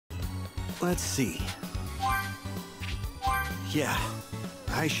Let's see. Yeah,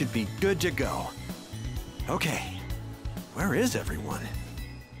 I should be good to go. Okay, where is everyone?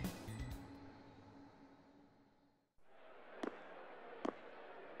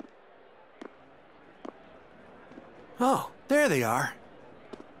 Oh, there they are.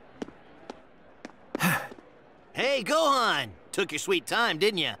 Hey, Gohan! Took your sweet time,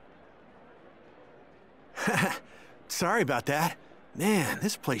 didn't you? Sorry about that. Man,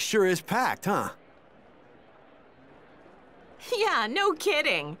 this place sure is packed, huh? Yeah, no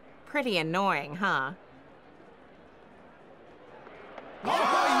kidding. Pretty annoying, huh?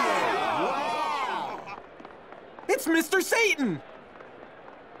 It's Mr. Satan!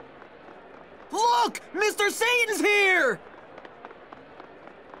 Look! Mr. Satan's here!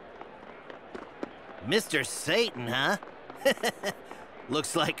 Mr. Satan, huh?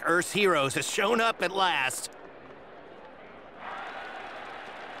 Looks like Earth's heroes has shown up at last.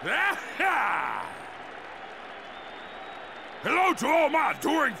 Hello to all my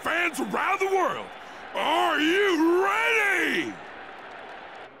adoring fans around the world! Are you ready?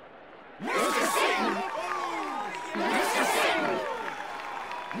 Mr. Satan! Mr. Satan!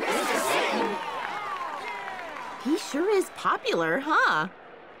 Mr. Satan! He sure is popular, huh?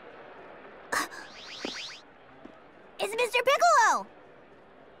 It's Mr. Piccolo!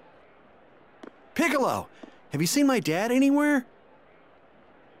 Piccolo! Have you seen my dad anywhere?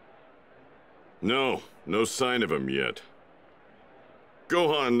 No, no sign of him yet.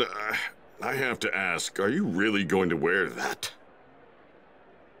 Gohan, I have to ask, are you really going to wear that?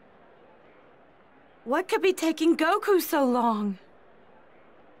 What could be taking Goku so long?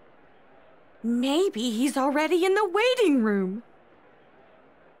 Maybe he's already in the waiting room.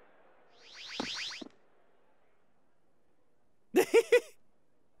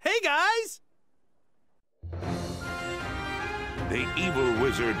 Hey, guys! The evil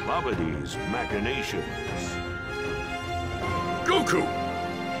wizard Babidi's machinations. Goku!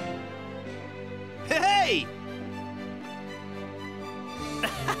 Hey!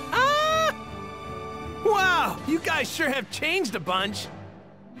 Wow, you guys sure have changed a bunch.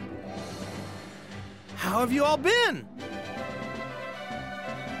 How have you all been?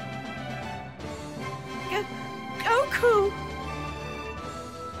 Goku!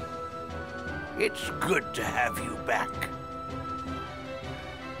 It's good to have you back.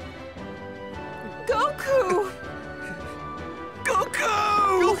 Goku!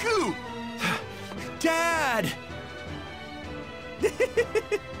 Goku! Goku! Dad!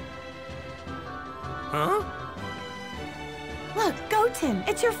 Huh? Look, Goten,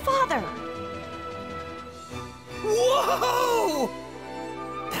 it's your father! Whoa!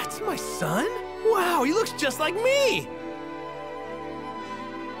 That's my son? Wow, he looks just like me!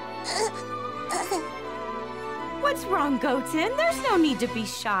 What's wrong, Goten? There's no need to be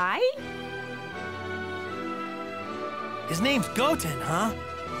shy. His name's Goten, huh?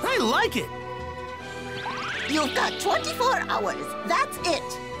 I like it! You've got 24 hours. That's it.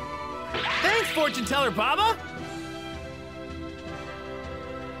 Thanks, fortune teller Baba!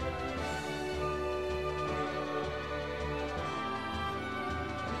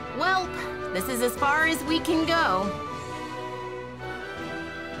 Well, this is as far as we can go.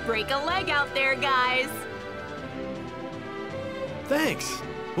 Break a leg out there, guys. Thanks.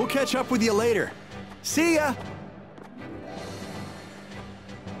 We'll catch up with you later. See ya!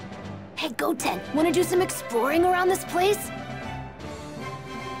 Hey, Goten, want to do some exploring around this place?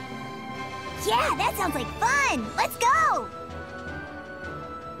 Yeah, that sounds like fun. Let's go.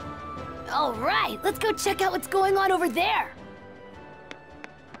 All right, let's go check out what's going on over there.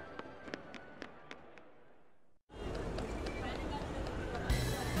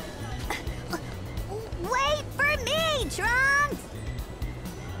 Wait for me, Trunks!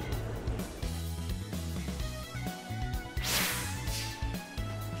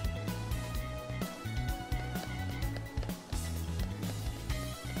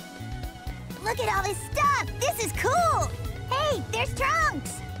 Look at all this stuff! This is cool! Hey, there's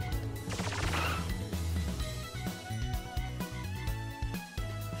Trunks!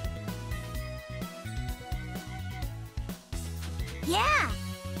 Yeah!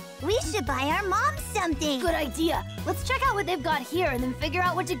 We should buy our mom something! Good idea. Let's check out what they've got here and then figure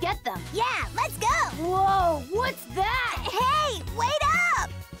out what to get them. Yeah, let's go! Whoa, what's that? Hey, wait up!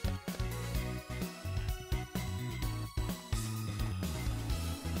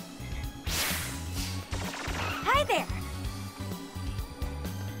 Hi there!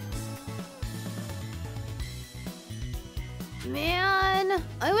 Man,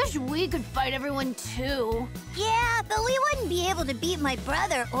 I wish we could fight everyone too. Yeah, but we wouldn't be able to beat my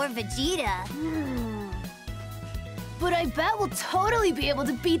brother or Vegeta. But I bet we'll totally be able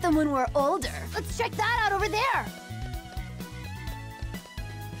to beat them when we're older. Let's check that out over there.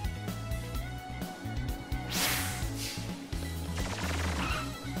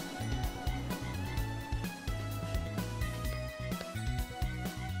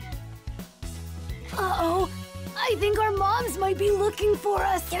 Uh-oh. I think our moms might be looking for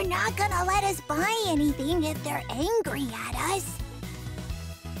us. They're not gonna let us buy anything if they're angry at us.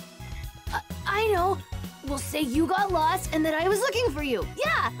 I know. We'll say you got lost and that I was looking for you.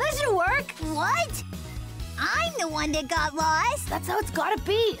 Yeah, that should work. What? I'm the one that got lost. That's how it's gotta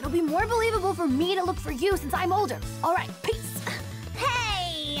be. It'll be more believable for me to look for you since I'm older. All right, peace.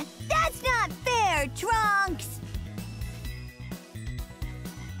 Hey, that's not fair, Trunks.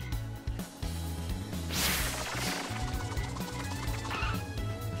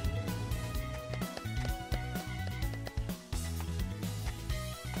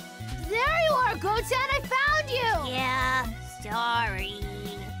 There you are, Goten! I found you! Yeah, sorry.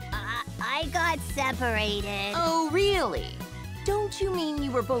 I got separated. Oh, really? Don't you mean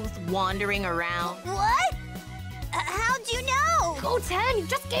you were both wandering around? What? How'd you know? Goten, you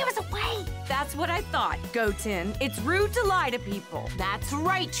just gave us away! That's what I thought, Goten. It's rude to lie to people. That's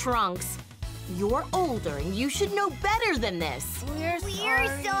right, Trunks. You're older and you should know better than this. We're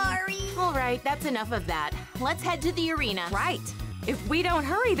sorry. All right, that's enough of that. Let's head to the arena. Right. If we don't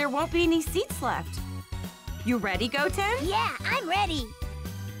hurry, there won't be any seats left. You ready, Goten? Yeah, I'm ready.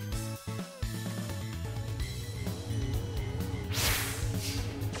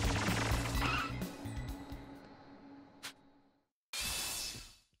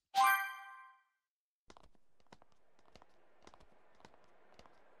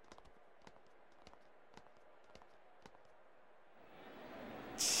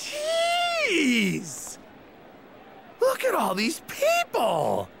 Jeez! Look at all these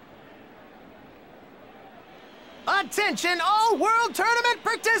people! Attention all World Tournament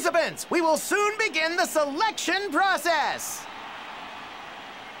participants! We will soon begin the selection process!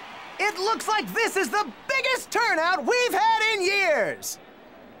 It looks like this is the biggest turnout we've had in years!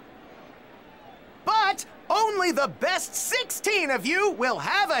 But only the best 16 of you will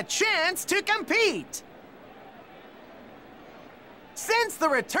have a chance to compete! Since the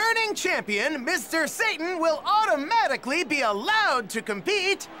returning champion, Mr. Satan, will automatically be allowed to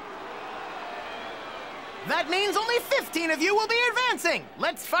compete, that means only 15 of you will be advancing.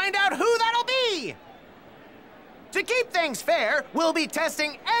 Let's find out who that'll be. To keep things fair, we'll be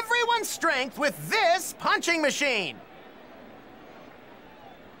testing everyone's strength with this punching machine.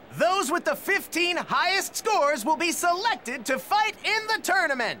 Those with the 15 highest scores will be selected to fight in the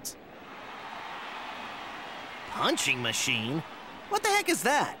tournament. Punching machine? What the heck is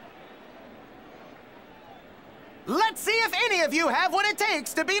that? Let's see if any of you have what it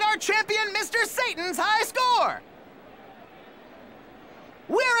takes to beat our champion, Mr. Satan's high score!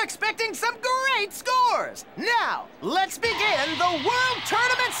 We're expecting some great scores! Now, let's begin the World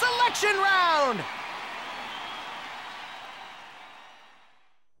Tournament Selection Round!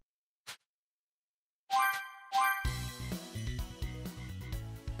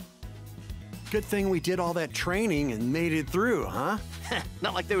 Good thing we did all that training and made it through, huh?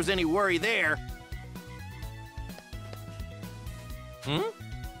 Not like there was any worry there. Hmm?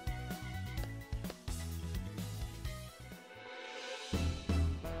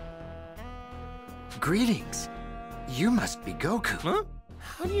 Greetings. You must be Goku. Huh?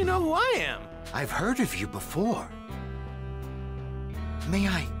 How do you know who I am? I've heard of you before. May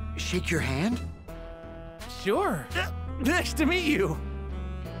I shake your hand? Sure. Nice to meet you.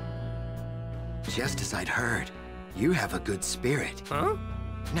 Just as I'd heard, you have a good spirit. Huh?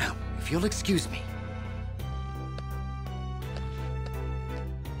 Now, if you'll excuse me.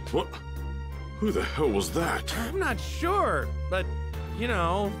 What? Who the hell was that? I'm not sure, but, you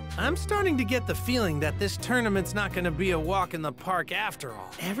know, I'm starting to get the feeling that this tournament's not gonna be a walk in the park after all.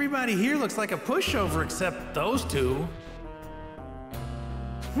 Everybody here looks like a pushover except those two.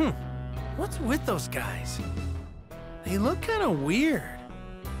 What's with those guys? They look kinda weird.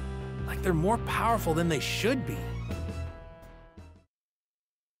 Like they're more powerful than they should be.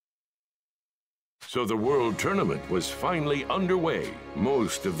 So the World Tournament was finally underway.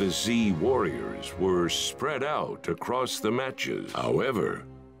 Most of the Z Warriors were spread out across the matches. However,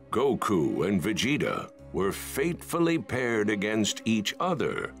 Goku and Vegeta were fatefully paired against each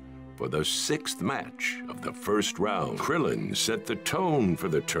other for the 6th match of the first round. Krillin set the tone for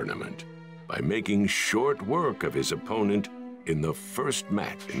the tournament by making short work of his opponent in the first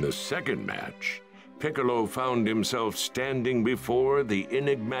match. In the second match, Piccolo found himself standing before the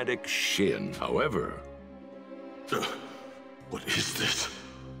enigmatic Shin. However, What is this?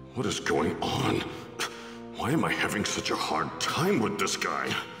 What is going on? Why am I having such a hard time with this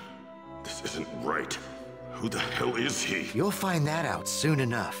guy? This isn't right. Who the hell is he? You'll find that out soon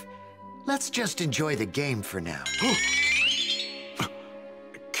enough. Let's just enjoy the game for now.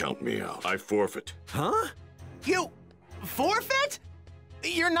 Count me out. I forfeit. Huh? You forfeit?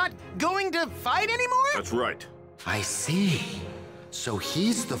 You're not going to fight anymore? That's right. I see. So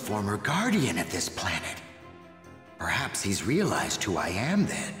he's the former guardian of this planet. Perhaps he's realized who I am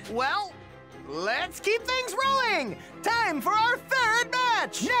then. Well, let's keep things rolling! Time for our third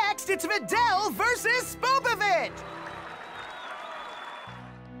match! Next, it's Videl versus Spopovich!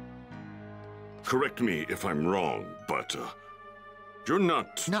 Correct me if I'm wrong, but, you're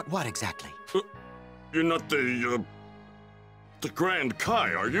not... Not what exactly? You're not the Grand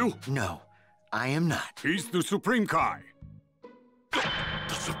Kai, are you? No, I am not. He's the Supreme Kai.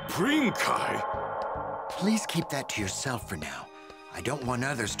 The Supreme Kai? Please keep that to yourself for now. I don't want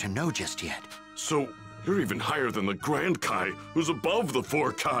others to know just yet. So, you're even higher than the Grand Kai, who's above the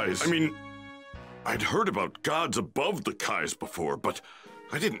 4 Kais. I mean, I'd heard about gods above the Kais before, but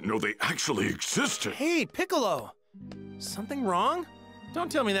I didn't know they actually existed. Hey, Piccolo! Something wrong?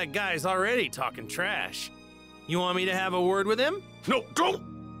 Don't tell me that guy's already talking trash. You want me to have a word with him? No, don't!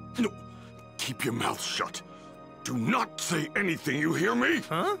 No, keep your mouth shut. Do not say anything, you hear me?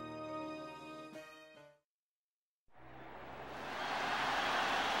 Huh?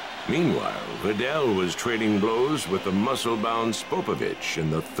 Meanwhile, Videl was trading blows with the muscle-bound Spopovich in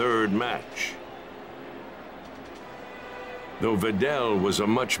the third match. Though Videl was a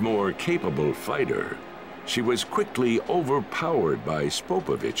much more capable fighter, she was quickly overpowered by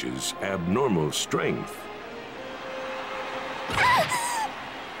Spopovich's abnormal strength.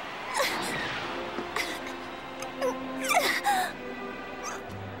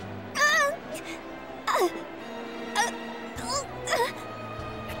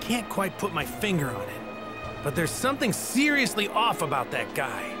 I can't quite put my finger on it, but there's something seriously off about that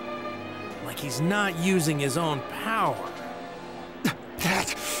guy. Like he's not using his own power.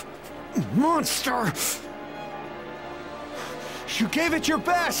 That monster! You gave it your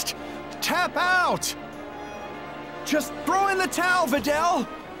best! Tap out! Just throw in the towel, Videl!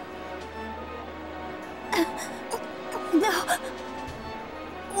 No.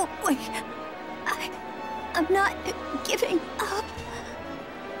 Wait. I'm not giving up.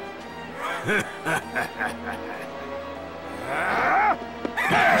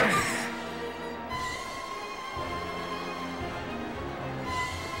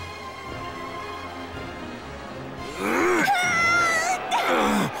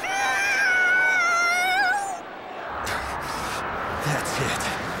 That's it.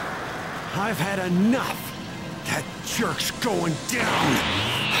 I've had enough. That jerk's going down.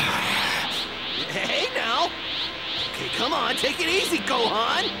 Hey, now! Okay, come on, take it easy,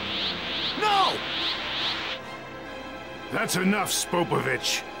 Gohan! No! That's enough,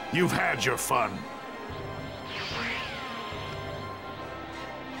 Spopovich. You've had your fun.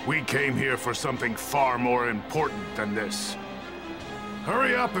 We came here for something far more important than this.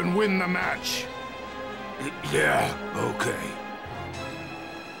 Hurry up and win the match. Yeah, okay.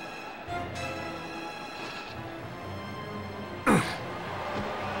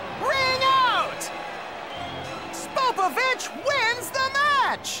 Ring out! Spopovich wins the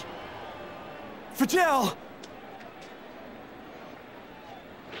match! Videl!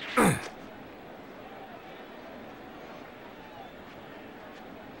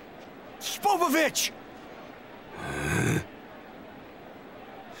 Spopovich!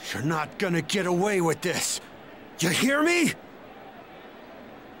 You're not gonna get away with this. You hear me?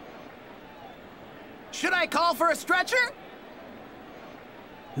 Should I call for a stretcher?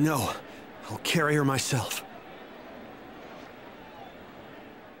 No, I'll carry her myself.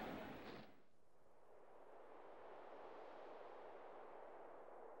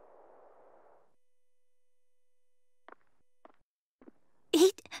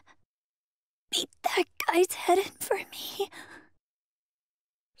 Beat that guy's head in for me.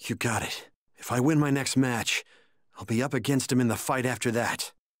 You got it. If I win my next match, I'll be up against him in the fight after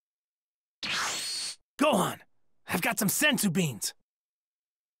that. Gohan, I've got some sensu beans.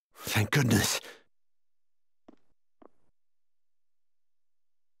 Thank goodness.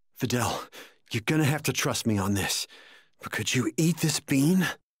 Videl, you're gonna have to trust me on this. But could you eat this bean?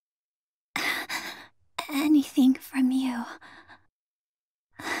 Anything from you.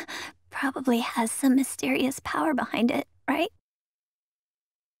 Probably has some mysterious power behind it, right?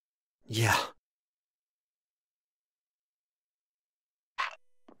 Yeah.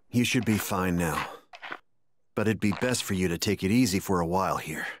 You should be fine now. But it'd be best for you to take it easy for a while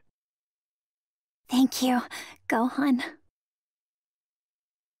here. Thank you, Gohan.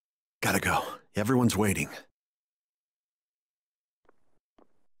 Gotta go. Everyone's waiting.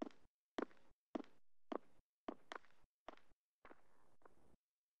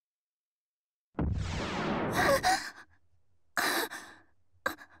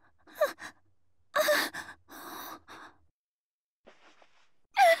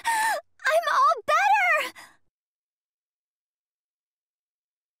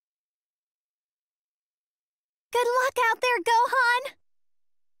 Good luck out there, Gohan!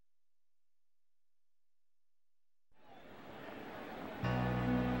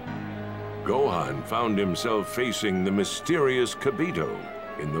 Gohan found himself facing the mysterious Kibito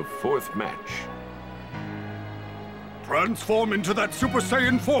in the 4th match. Transform into that Super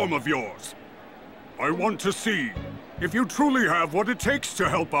Saiyan form of yours. I want to see if you truly have what it takes to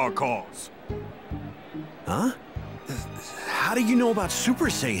help our cause. Huh? How do you know about Super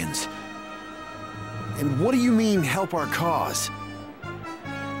Saiyans? And what do you mean, help our cause?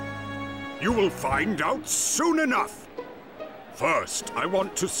 You will find out soon enough. First, I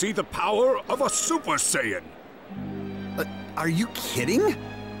want to see the power of a Super Saiyan. Are you kidding?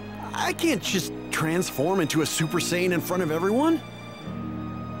 I can't just transform into a Super Saiyan in front of everyone.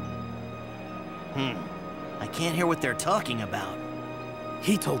 I can't hear what they're talking about.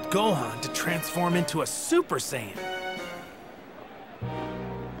 He told Gohan to transform into a Super Saiyan.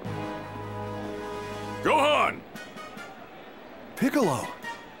 Gohan! Piccolo!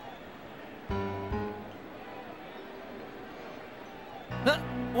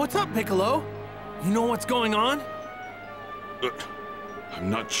 What's up, Piccolo? You know what's going on? I'm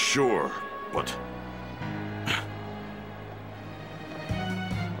not sure, but...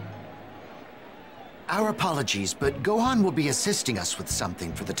 Our apologies, but Gohan will be assisting us with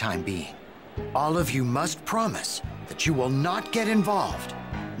something for the time being. All of you must promise that you will not get involved,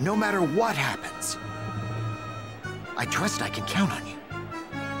 no matter what happens. I trust I can count on you.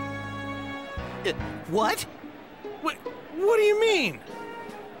 What? What do you mean?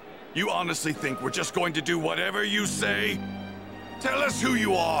 You honestly think we're just going to do whatever you say? Tell us who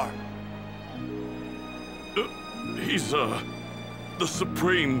you are! He's, the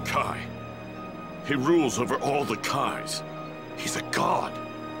Supreme Kai. He rules over all the Kais. He's a god.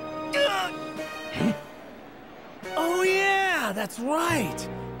 Oh yeah, that's right.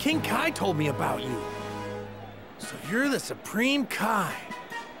 King Kai told me about you. So you're the Supreme Kai.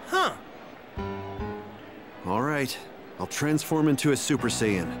 Huh. All right, I'll transform into a Super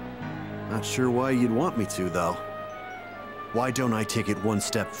Saiyan. Not sure why you'd want me to, though. Why don't I take it one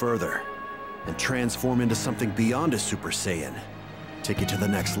step further and transform into something beyond a Super Saiyan? Take it to the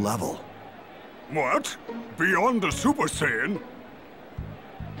next level. What? Beyond a Super Saiyan?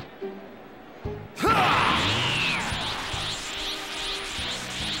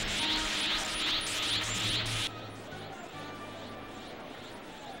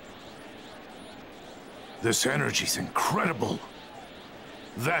 This energy's incredible.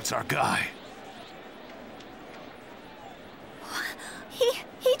 That's our guy.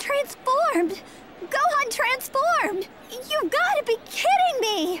 He transformed! Gohan transformed! You've got to be kidding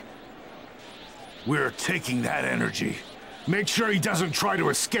me! We're taking that energy. Make sure he doesn't try to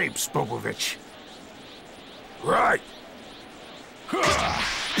escape, Spopovich. Right!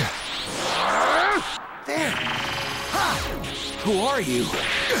 There! Ha! Who are you?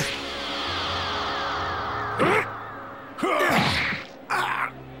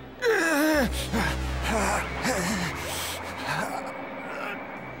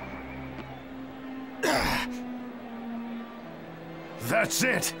 That's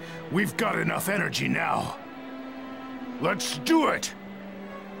it! We've got enough energy now. Let's do it!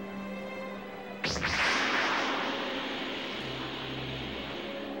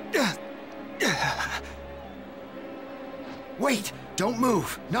 Wait! Don't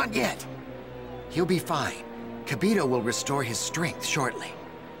move! Not yet! He'll be fine. Kibito will restore his strength shortly.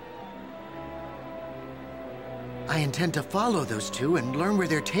 I intend to follow those two and learn where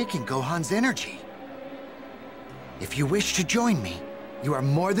they're taking Gohan's energy. If you wish to join me, you are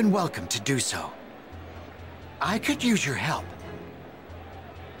more than welcome to do so. I could use your help.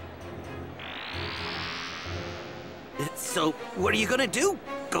 So, what are you gonna do,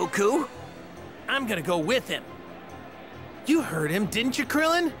 Goku? I'm gonna go with him. You heard him, didn't you,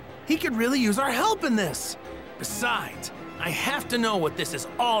 Krillin? He could really use our help in this. Besides, I have to know what this is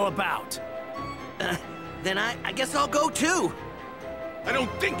all about. Then I guess I'll go too. I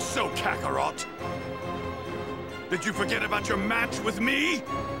don't think so, Kakarot. Did you forget about your match with me?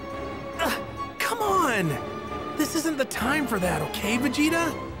 Come on! This isn't the time for that, okay,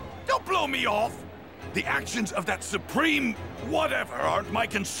 Vegeta? Don't blow me off! The actions of that supreme whatever aren't my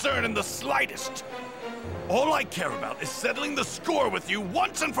concern in the slightest. All I care about is settling the score with you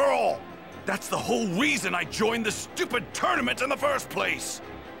once and for all. That's the whole reason I joined this stupid tournament in the first place.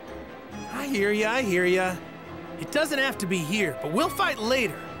 I hear ya, I hear ya. It doesn't have to be here, but we'll fight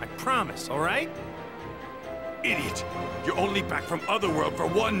later. I promise, all right? Idiot! You're only back from Otherworld for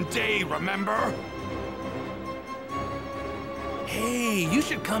one day, remember? Hey, you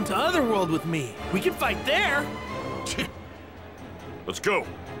should come to Otherworld with me. We can fight there. Let's go.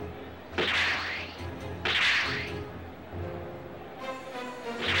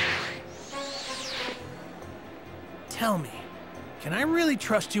 tell me, can I really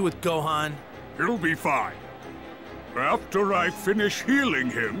trust you with Gohan? He'll be fine. After I finish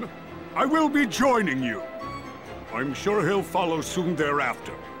healing him, I will be joining you. I'm sure he'll follow soon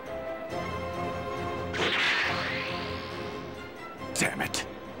thereafter. Damn it.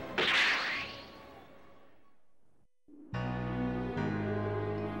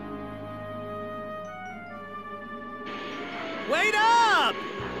 Wait up!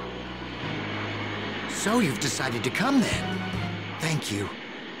 So you've decided to come then? Thank you.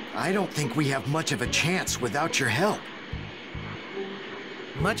 I don't think we have much of a chance without your help.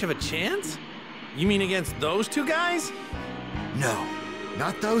 Much of a chance? You mean against those two guys? No,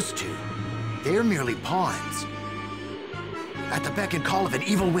 not those two. They're merely pawns. At the beck and call of an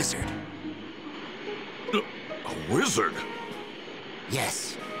evil wizard. A wizard?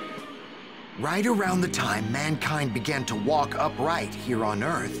 Yes. Right around the time mankind began to walk upright here on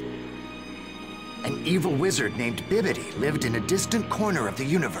Earth, an evil wizard named Bibbidi lived in a distant corner of the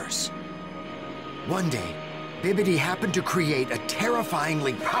universe. One day, Bibbidi happened to create a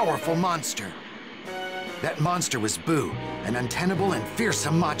terrifyingly powerful monster. That monster was Boo, an untenable and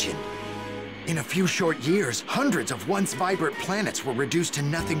fearsome Majin. In a few short years, hundreds of once vibrant planets were reduced to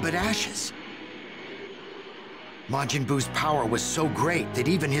nothing but ashes. Majin Buu's power was so great that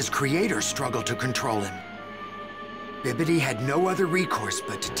even his creator struggled to control him. Bibbidi had no other recourse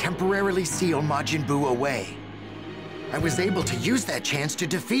but to temporarily seal Majin Buu away. I was able to use that chance to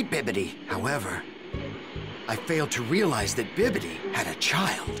defeat Bibbidi. However, I failed to realize that Bibbidi had a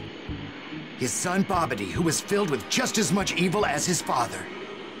child. His son Bobbidi, who was filled with just as much evil as his father.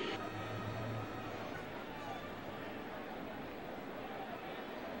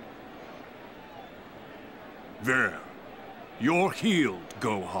 There. You're healed,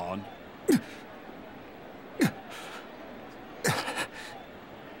 Gohan.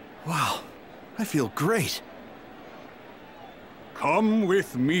 Wow, I feel great. Come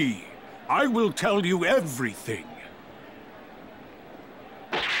with me. I will tell you everything.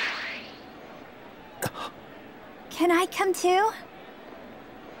 Can I come too?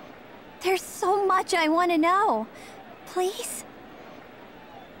 There's so much I want to know. Please?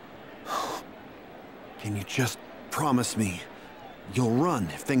 Can you just promise me you'll run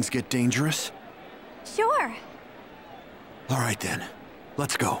if things get dangerous? Sure. All right then,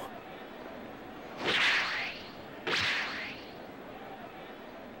 let's go.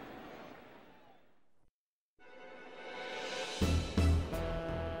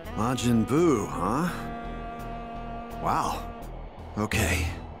 Majin Buu, huh? Wow. Okay.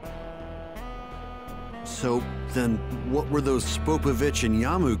 So, then what were those Spopovich and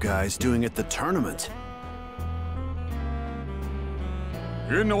Yamu guys doing at the tournament?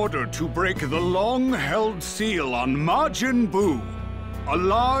 In order to break the long-held seal on Majin Buu, a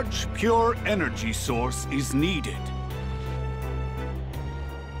large, pure energy source is needed.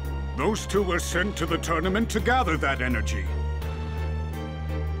 Those two were sent to the tournament to gather that energy.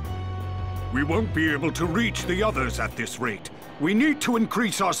 We won't be able to reach the others at this rate. We need to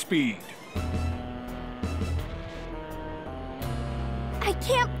increase our speed. I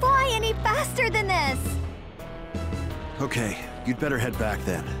can't fly any faster than this! Okay, you'd better head back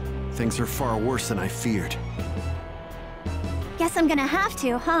then. Things are far worse than I feared. Guess I'm gonna have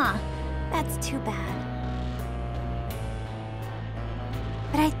to, huh? That's too bad.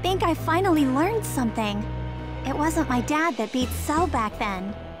 But I think I finally learned something. It wasn't my dad that beat Cell back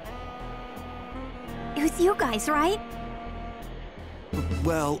then. It was you guys, right?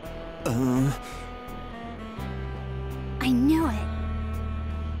 Well, I knew it.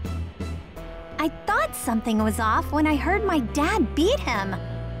 I thought something was off when I heard my dad beat him.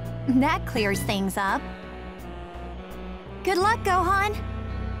 That clears things up. Good luck, Gohan.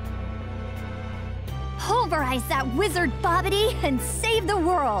 Pulverize that wizard Bobbidi and save the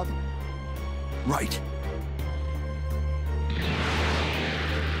world. right.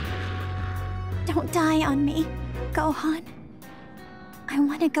 Don't die on me, Gohan. I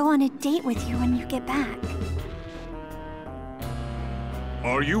want to go on a date with you when you get back.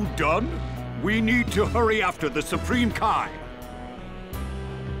 Are you done? We need to hurry after the Supreme Kai.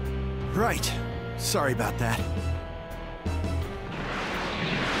 Right. Sorry about that.